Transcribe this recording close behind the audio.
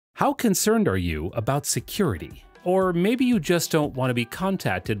How concerned are you about security? Or maybe you just don't want to be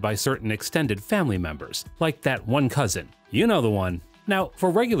contacted by certain extended family members, like that one cousin. You know the one. Now,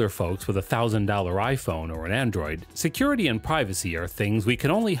 for regular folks with a $1,000 iPhone or an Android, security and privacy are things we can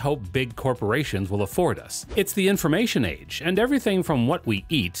only hope big corporations will afford us. It's the information age, and everything from what we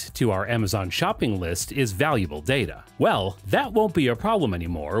eat to our Amazon shopping list is valuable data. Well, that won't be a problem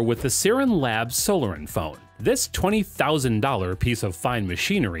anymore with the Siren Labs Solarin phone. This $20,000 piece of fine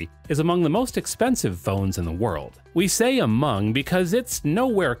machinery is among the most expensive phones in the world. We say among because it's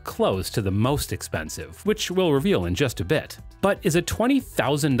nowhere close to the most expensive, which we'll reveal in just a bit. But is a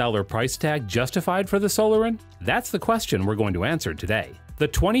 $20,000 price tag justified for the Solarin? That's the question we're going to answer today. The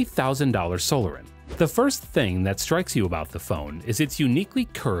 $20,000 Solarin. The first thing that strikes you about the phone is its uniquely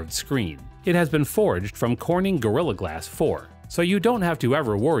curved screen. It has been forged from Corning Gorilla Glass 4. So you don't have to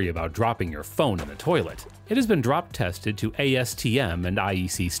ever worry about dropping your phone in the toilet. It has been drop tested to ASTM and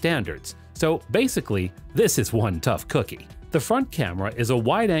IEC standards, so basically, this is one tough cookie. The front camera is a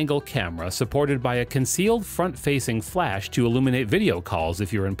wide-angle camera supported by a concealed front-facing flash to illuminate video calls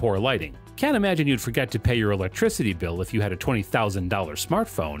if you're in poor lighting. Can't imagine you'd forget to pay your electricity bill if you had a $20,000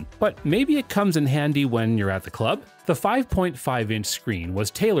 smartphone, but maybe it comes in handy when you're at the club? The 5.5-inch screen was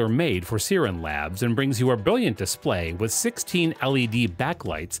tailor-made for Siren Labs and brings you a brilliant display with 16 LED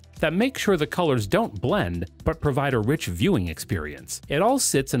backlights that make sure the colors don't blend but provide a rich viewing experience. It all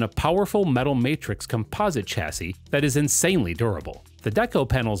sits in a powerful metal matrix composite chassis that is insanely durable. The deco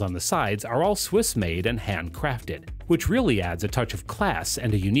panels on the sides are all Swiss-made and handcrafted, which really adds a touch of class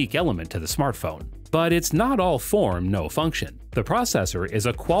and a unique element to the smartphone. But it's not all form, no function. The processor is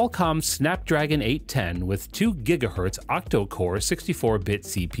a Qualcomm Snapdragon 810 with 2 GHz octa-core 64-bit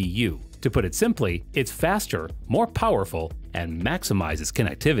CPU. To put it simply, it's faster, more powerful, and maximizes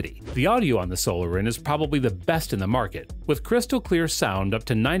connectivity. The audio on the Solarin is probably the best in the market, with crystal clear sound up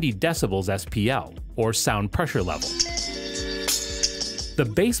to 90 decibels SPL, or sound pressure level. The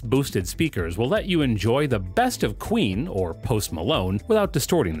bass-boosted speakers will let you enjoy the best of Queen or Post Malone without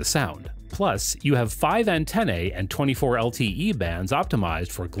distorting the sound. Plus, you have 5 antennae and 24 LTE bands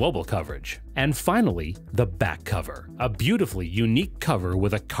optimized for global coverage. And finally, the back cover, a beautifully unique cover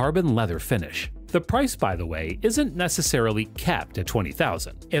with a carbon leather finish. The price, by the way, isn't necessarily capped at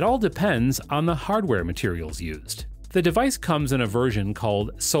 $20,000. It all depends on the hardware materials used. The device comes in a version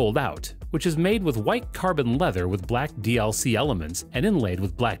called Sold Out, which is made with white carbon leather with black DLC elements and inlaid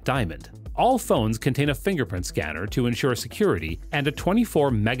with black diamond. All phones contain a fingerprint scanner to ensure security and a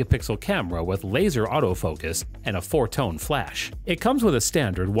 24-megapixel camera with laser autofocus and a 4-tone flash. It comes with a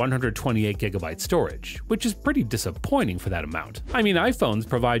standard 128GB storage, which is pretty disappointing for that amount. I mean, iPhones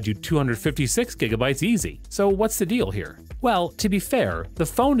provide you 256GB easy, so what's the deal here? Well, to be fair, the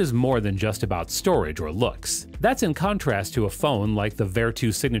phone is more than just about storage or looks. That's in contrast to a phone like the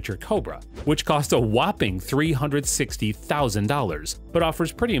Vertu Signature Cobra, which costs a whopping $360,000, but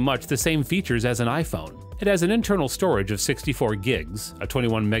offers pretty much the same features as an iPhone. It has an internal storage of 64 gigs, a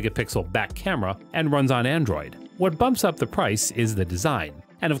 21-megapixel back camera, and runs on Android. What bumps up the price is the design,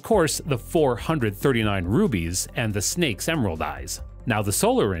 and of course the 439 rubies and the snake's emerald eyes. Now, the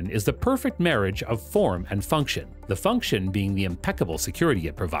Solarin is the perfect marriage of form and function, the function being the impeccable security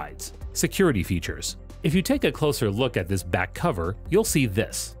it provides. Security features. If you take a closer look at this back cover, you'll see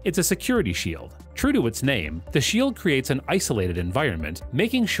this. It's a security shield. True to its name, the shield creates an isolated environment,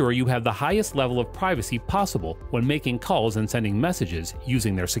 making sure you have the highest level of privacy possible when making calls and sending messages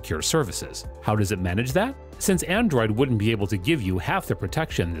using their secure services. How does it manage that? Since Android wouldn't be able to give you half the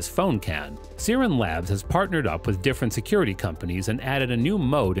protection this phone can, Siren Labs has partnered up with different security companies and added a new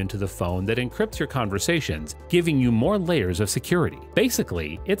mode into the phone that encrypts your conversations, giving you more layers of security.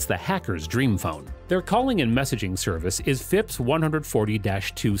 Basically, it's the hacker's dream phone. Their calling and messaging service is FIPS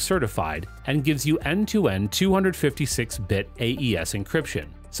 140-2 certified and gives you end-to-end 256-bit AES encryption.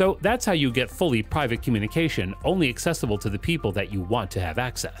 So that's how you get fully private communication only accessible to the people that you want to have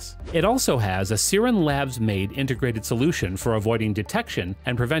access. It also has a Siren Labs-made integrated solution for avoiding detection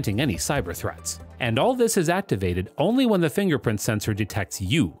and preventing any cyber threats. And all this is activated only when the fingerprint sensor detects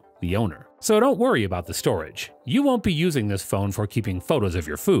you, the owner. So don't worry about the storage. You won't be using this phone for keeping photos of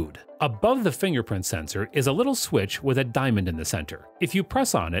your food. Above the fingerprint sensor is a little switch with a diamond in the center. If you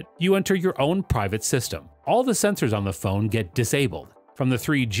press on it, you enter your own private system. All the sensors on the phone get disabled, from the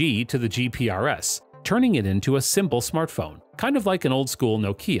 3G to the GPRS, turning it into a simple smartphone, kind of like an old-school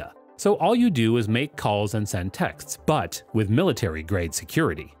Nokia. So all you do is make calls and send texts, but with military-grade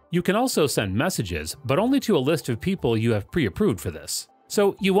security. You can also send messages, but only to a list of people you have pre-approved for this.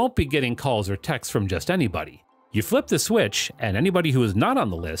 So you won't be getting calls or texts from just anybody. You flip the switch, and anybody who is not on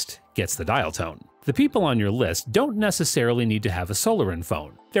the list gets the dial tone. The people on your list don't necessarily need to have a Solarin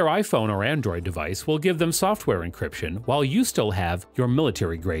phone. Their iPhone or Android device will give them software encryption while you still have your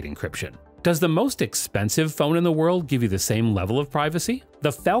military-grade encryption. Does the most expensive phone in the world give you the same level of privacy?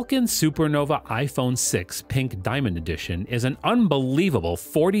 The Falcon Supernova iPhone 6 Pink Diamond Edition is an unbelievable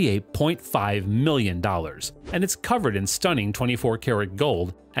 $48.5 million, and it's covered in stunning 24-karat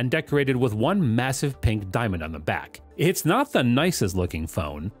gold and decorated with one massive pink diamond on the back. It's not the nicest looking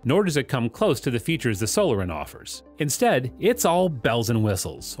phone, nor does it come close to the features the Solarin offers. Instead, it's all bells and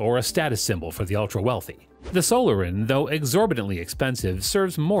whistles, or a status symbol for the ultra-wealthy. The Solarin, though exorbitantly expensive,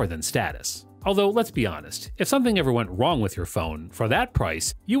 serves more than status. Although, let's be honest, if something ever went wrong with your phone, for that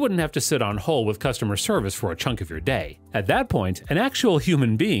price, you wouldn't have to sit on hold with customer service for a chunk of your day. At that point, an actual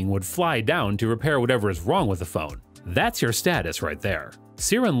human being would fly down to repair whatever is wrong with the phone. That's your status right there.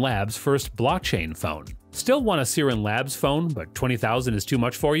 Sirin Labs' first blockchain phone. Still want a Sirin Labs phone, but $20,000 is too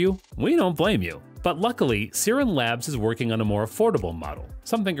much for you? We don't blame you. But luckily, Sirin Labs is working on a more affordable model,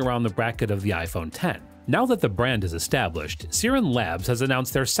 something around the bracket of the iPhone X. Now that the brand is established, Sirin Labs has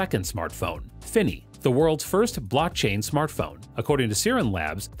announced their second smartphone, Finny, the world's first blockchain smartphone. According to Sirin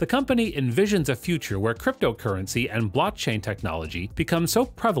Labs, the company envisions a future where cryptocurrency and blockchain technology become so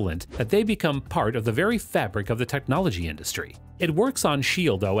prevalent that they become part of the very fabric of the technology industry. It works on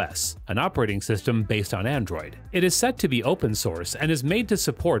Shield OS, an operating system based on Android. It is set to be open source and is made to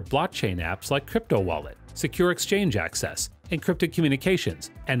support blockchain apps like CryptoWallet, secure exchange access, encrypted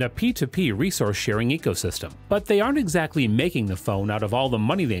communications, and a P2P resource sharing ecosystem. But they aren't exactly making the phone out of all the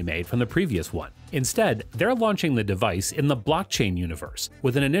money they made from the previous one. Instead, they're launching the device in the blockchain universe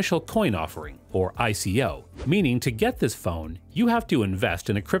with an initial coin offering, or ICO, meaning to get this phone, you have to invest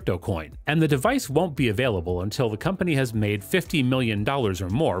in a crypto coin, and the device won't be available until the company has made $50 million or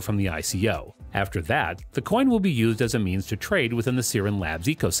more from the ICO. After that, the coin will be used as a means to trade within the Sirin Labs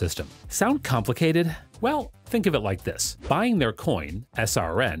ecosystem. Sound complicated? Well, think of it like this. Buying their coin,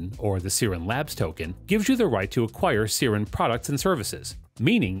 SRN, or the Sirin Labs token, gives you the right to acquire Sirin products and services,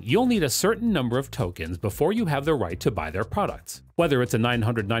 meaning you'll need a certain number of tokens before you have the right to buy their products. Whether it's a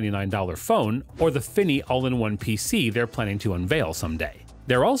 $999 phone or the Finny all-in-one PC they're planning to unveil someday.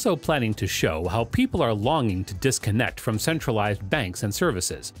 They're also planning to show how people are longing to disconnect from centralized banks and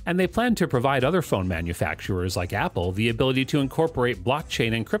services, and they plan to provide other phone manufacturers like Apple the ability to incorporate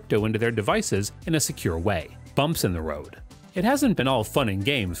blockchain and crypto into their devices in a secure way. Bumps in the road. It hasn't been all fun and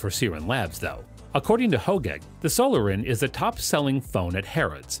games for Sirin Labs, though. According to Hogeg, the Solarin is the top-selling phone at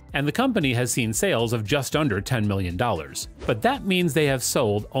Harrods, and the company has seen sales of just under $10 million. But that means they have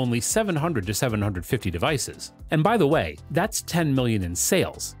sold only 700 to 750 devices. And by the way, that's $10 million in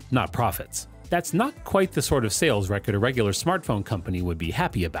sales, not profits. That's not quite the sort of sales record a regular smartphone company would be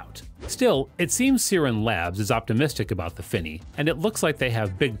happy about. Still, it seems Sirin Labs is optimistic about the Finny, and it looks like they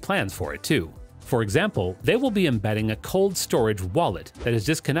have big plans for it too. For example, they will be embedding a cold storage wallet that is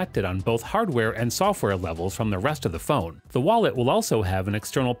disconnected on both hardware and software levels from the rest of the phone. The wallet will also have an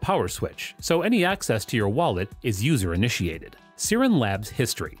external power switch, so any access to your wallet is user-initiated. Sirin Labs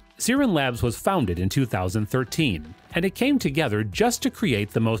history. Sirin Labs was founded in 2013, and it came together just to create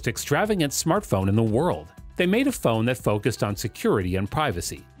the most extravagant smartphone in the world. They made a phone that focused on security and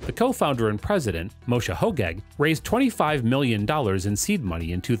privacy. The co-founder and president, Moshe Hogeg, raised $25 million in seed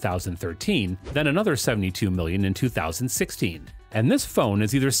money in 2013, then another $72 million in 2016. And this phone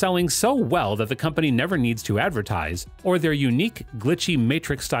is either selling so well that the company never needs to advertise, or their unique, glitchy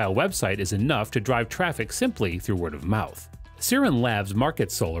Matrix-style website is enough to drive traffic simply through word of mouth. Sirin Labs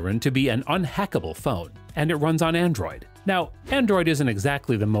markets Solarin to be an unhackable phone, and it runs on Android. Now, Android isn't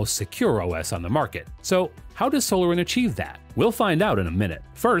exactly the most secure OS on the market, so how does Solarin achieve that? We'll find out in a minute.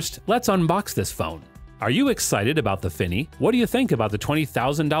 First, let's unbox this phone. Are you excited about the Finny? What do you think about the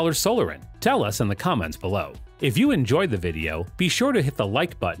 $20,000 Solarin? Tell us in the comments below. If you enjoyed the video, be sure to hit the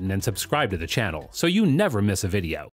like button and subscribe to the channel so you never miss a video.